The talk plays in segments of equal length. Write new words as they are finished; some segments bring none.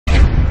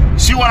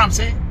See what I'm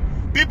saying?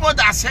 People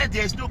that said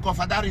there is no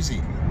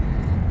godfatherism,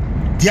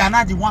 they are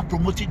not the one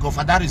promoting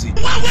godfatherism.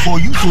 For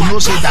you to know,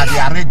 say that they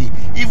are ready.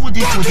 Even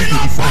this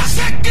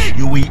 2024,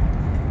 you will.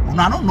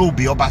 Una don't know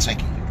be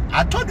Obaseki.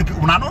 I told the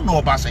people, una don't know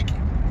Obaseki.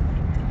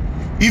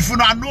 If you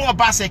don't know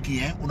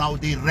Obaseki, una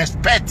they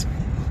respect.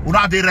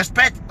 Una they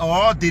respect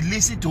or they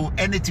listen to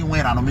anything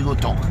when Eranomigho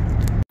talk.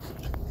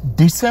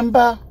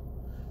 December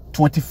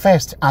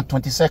 21st and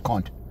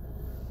 22nd,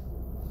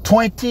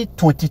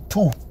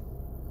 2022.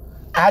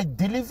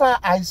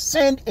 I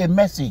send a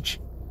message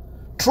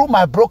through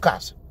my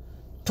brokers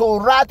to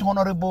Right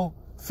Honorable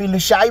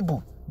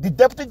Shaibu, the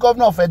Deputy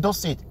Governor of Edo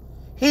State.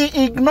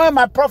 He ignored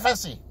my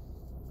prophecy.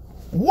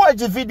 Watch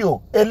the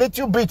video a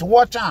little bit,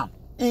 watch him.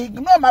 He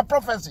ignored my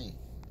prophecy.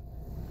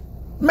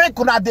 Make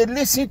una they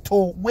listen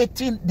to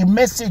waiting the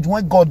message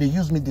when God they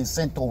use me, they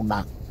sent to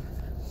now.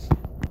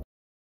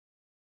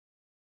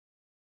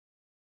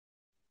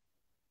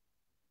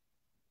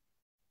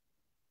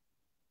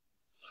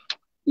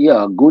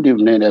 Yeah, good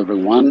evening,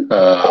 everyone.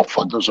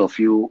 For those of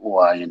you who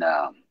are in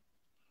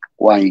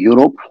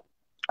Europe,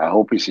 I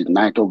hope it's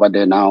night over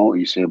there now.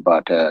 It's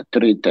about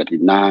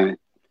 3:39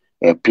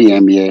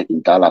 p.m. here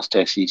in Dallas,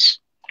 Texas.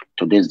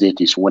 Today's date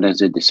is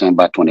Wednesday,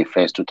 December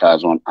 21st,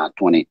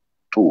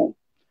 2022.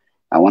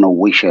 I want to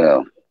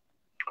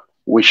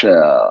wish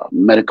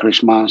Merry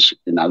Christmas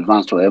in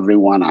advance to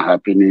everyone, a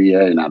Happy New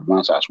Year in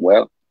advance as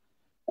well.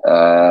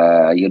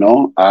 You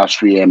know,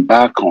 as we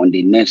embark on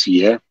the next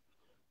year,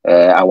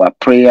 our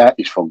prayer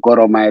is for God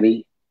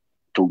Almighty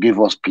to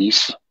give us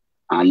peace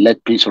and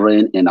let peace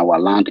reign in our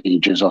land in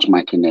Jesus'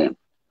 mighty name.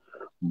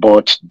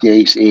 But there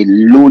is a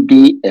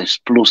loading,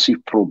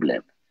 explosive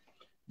problem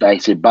that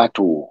is about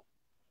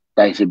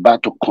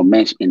to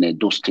commence in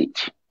Edo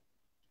State.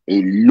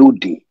 A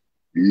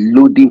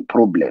loading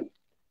problem.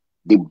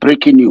 The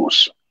breaking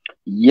news.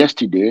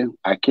 Yesterday,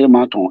 I came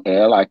out on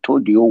air. I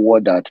told the whole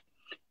world that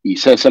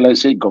His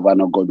Excellency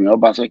Governor Avoidable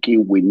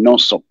Obaseki will not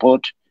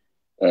support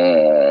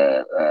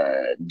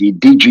the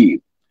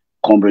DG,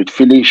 Comrade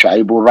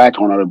Shaibu, Right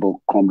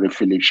Honorable Comrade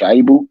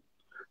Shaibu,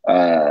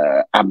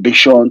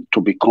 ambition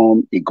to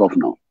become a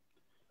governor.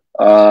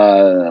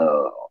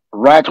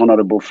 Right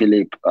Honorable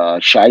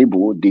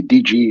Shaibu, the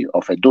DG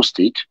of Edo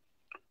State,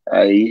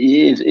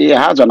 he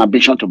has an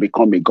ambition to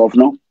become a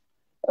governor.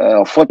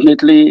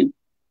 Fortunately,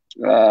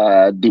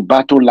 the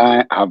battle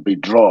line have been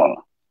drawn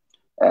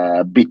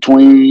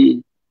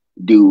between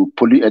the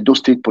Edo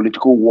State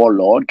political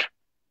warlord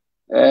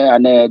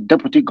and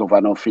Deputy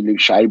Governor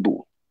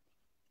Shaibu.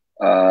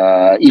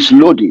 It's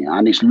loading,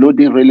 and it's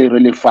loading really,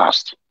 really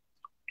fast.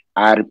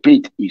 I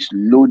repeat, it's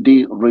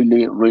loading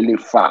really, really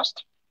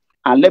fast.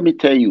 And let me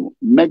tell you,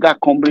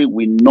 Megacomrade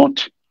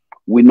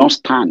will not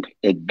stand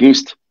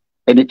against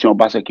anything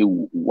Obaseki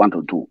want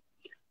to do.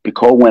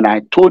 Because when I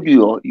told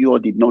you, you all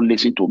did not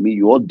listen to me,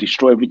 you all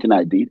destroy everything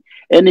I did.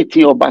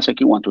 Anything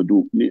Obaseki want to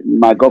do,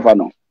 my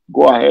governor,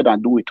 go ahead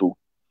and do it too.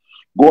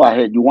 Go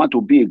ahead. You want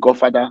to be a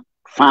godfather?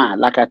 Fine.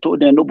 Like I told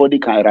them, nobody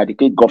can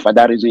eradicate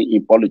godfatherism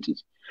in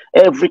politics.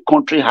 Every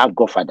country have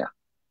godfather.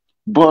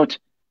 But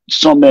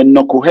some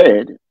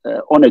knucklehead,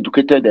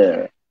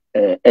 uneducated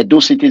Edo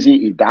citizen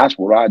in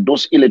diaspora,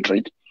 those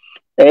illiterate,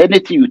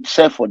 anything you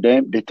say for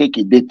them, they take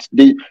it.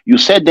 You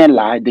said them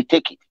lie, they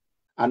take it.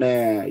 And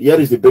here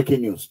is the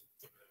breaking news.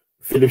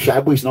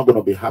 Shaibu is not going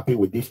to be happy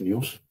with this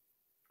news.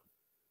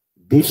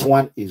 This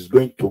one is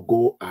going to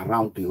go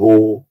around the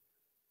whole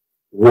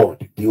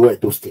world, the whole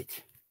Edo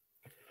State.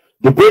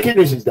 The breaking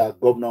news is that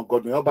Governor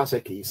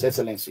Obaseki, His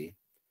Excellency,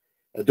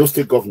 Edo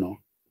State Governor,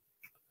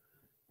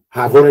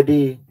 have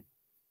already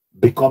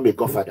become a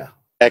godfather.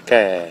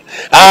 Okay.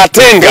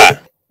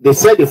 They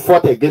said they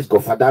fought against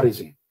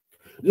godfatherism.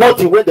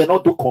 Not when they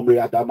not do Comrade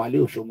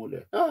Adamale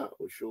Oshomole.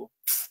 Osho.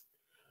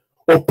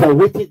 Upon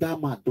waiting that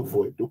man do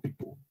for Edo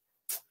people.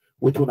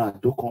 Wait when I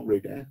do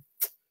Comrade,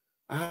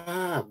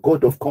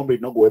 God of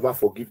Comrade not go ever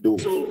forgive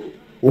those who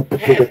put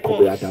the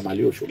Comrade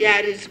Adamale Oshomole.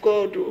 There is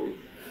God.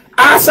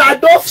 As I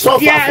don't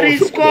suffer, there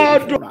is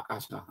God.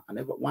 I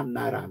never 1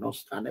 naira.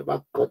 I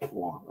never got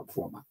one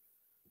from her.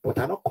 But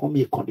I don't come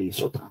here on the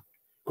insult her.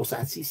 Because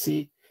I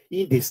see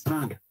in they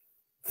stand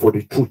for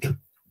the truth,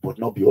 but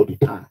not be all the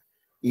time.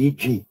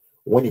 E.g.,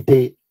 when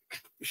they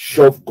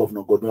shove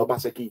Governor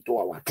Obaseki into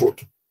our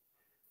throat.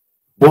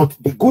 But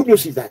the good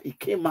news is that he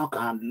came out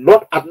and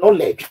not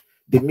acknowledge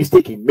the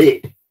mistake he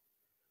made.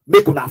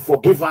 Make una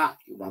forgive her,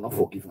 you will not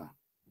forgive her.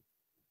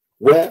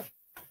 Well,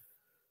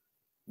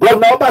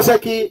 Governor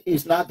Obaseki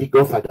is not the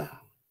godfather.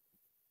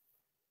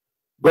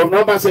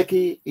 Governor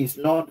Obaseki is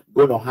not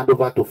going to hand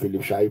over to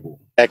Shaibu.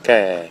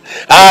 Okay.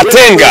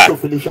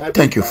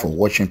 Thank you for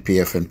watching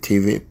PFM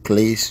TV.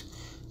 Please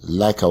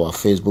like our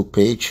Facebook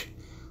page,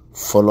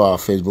 follow our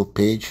Facebook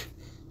page,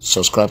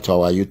 subscribe to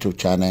our YouTube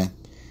channel,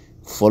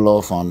 follow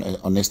us on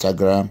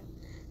Instagram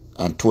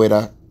and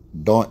Twitter.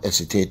 Don't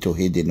hesitate to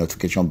hit the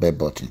notification bell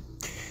button.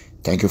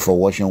 Thank you for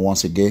watching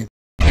once again.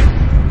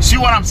 See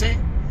what I'm saying?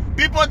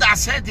 People that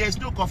said there is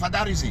no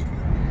godfatherism,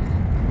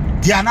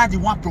 They are not the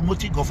one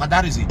promoting God for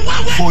that reason.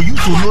 For you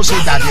to know, say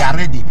that they are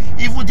ready.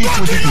 Even this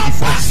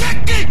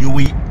 2024, you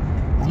will.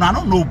 Una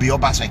don't know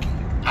Obaseki.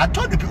 I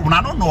told the people,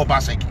 una don't know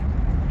Obaseki.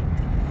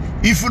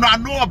 If una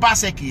know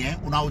Obaseki,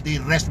 una they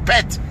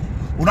respect.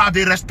 Una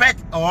they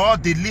respect or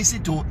they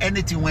listen to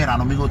anything when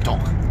Eranomigho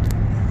talk.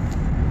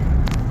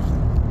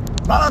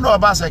 Una don't know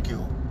Obaseki.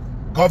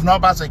 Governor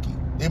Obaseki,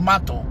 a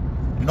matter.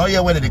 You know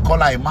here where they call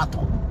her a matter.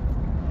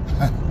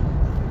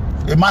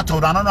 A matter,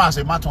 I don't know as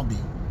a matter be.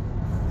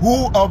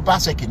 Who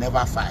Obaseki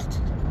never fight?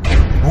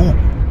 Who?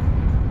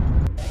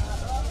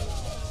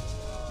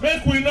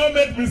 Make we not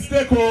make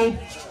mistake, oh.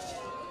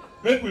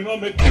 Make we not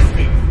make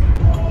mistake.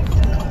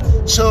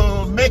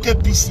 So make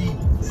APC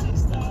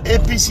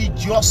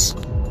just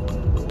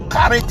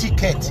carry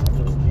ticket.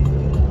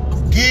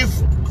 Give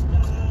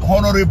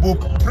Honorable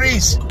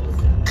Prince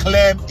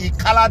Clem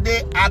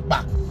Ikalade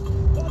Agba.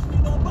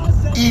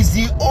 Is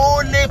the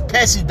only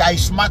person that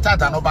is smarter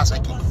than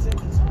Obaseki.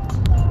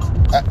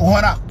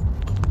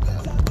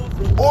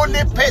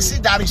 Only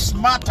person that is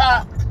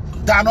smarter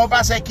than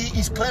Obaseki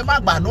is Clem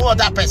Agba, no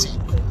other person.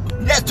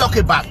 Let's talk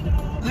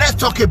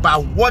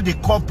about what they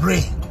call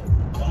brain.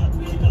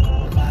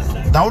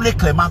 The only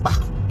Clem Agba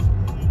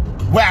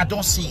where I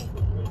don't see.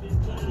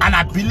 And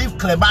I believe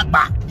Clem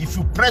Agba, if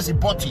you press the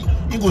button,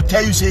 he will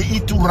tell you say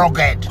it too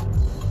rugged.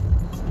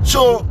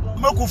 So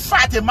we could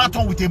fight a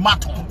marathon with a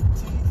marathon.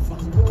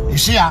 You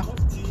see,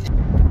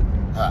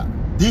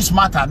 this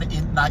matter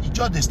now it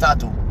just the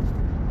start.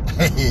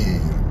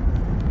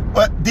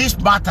 But this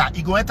matter,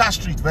 it go enter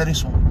street very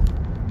soon.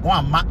 Go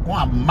and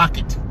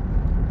market.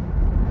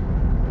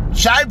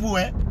 Shaibu,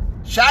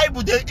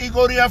 Shaibu, he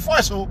go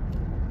reinforce. When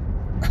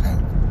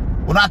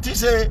I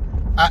say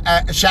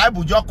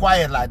Shaibu just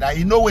quiet like that,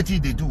 you know what they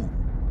do.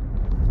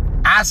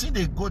 I see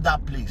they go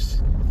that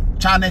place,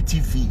 Channel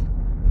TV,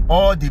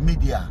 all the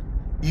media.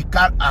 He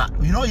can,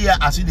 you know, here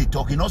I see they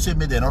talk. You know, say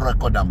me they don't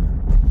record them.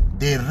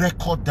 They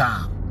record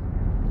down.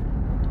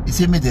 He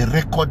say me they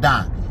record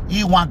down.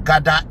 He want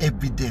gather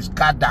evidence,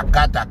 gather.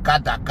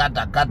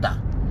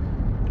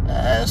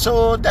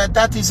 So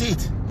that is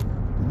it.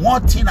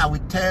 One thing I will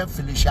tell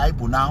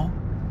Shaibu now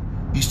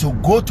is to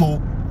go to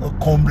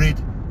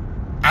Comrade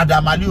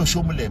Eranomigho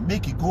Shomule,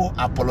 make it go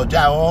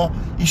apologize, or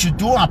he should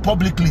do it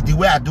publicly the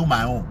way I do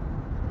my own.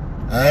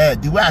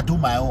 The way I do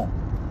my own.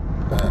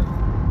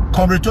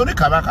 Comrade Tony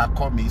Kabaka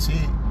called me,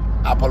 say,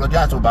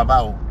 apologize to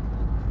Baba.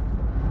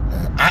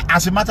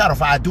 As a matter of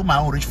fact, I do my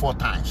own reach 4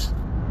 times.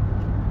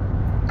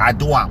 I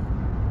do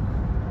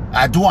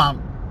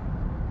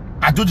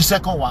the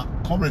second one.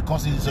 Comrade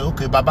comes in and say,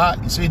 okay, Baba,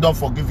 he say, don't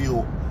forgive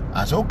you.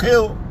 I say,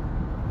 okay.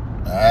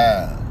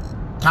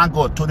 Thank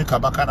God, Tony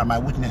Kabaka are my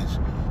witness.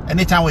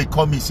 Anytime we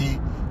call me, say,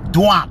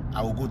 do am,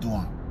 I will go do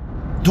am.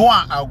 Do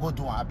am, I will go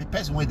do am. I be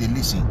person where they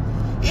listen.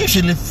 If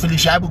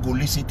Shaibu go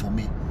listen to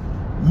me,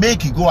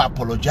 make he go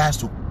apologize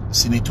to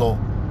Senator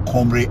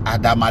Comrade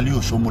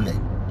Eranomigho Shomule.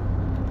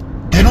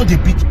 They know they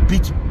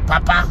beat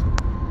Papa.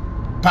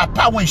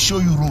 Papa won't show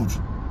you road.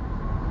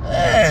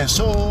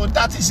 So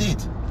that is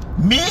it.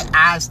 Me,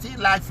 I still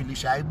like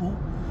Shaibu.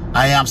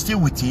 I am still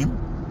with him,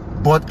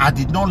 but I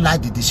did not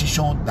like the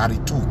decision that he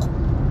took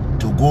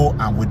to go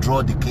and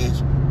withdraw the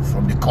case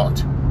from the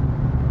court.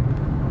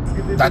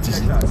 That is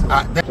it.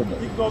 I'm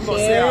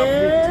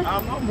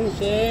not moved.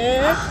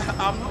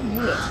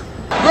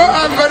 Go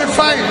and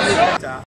verify it.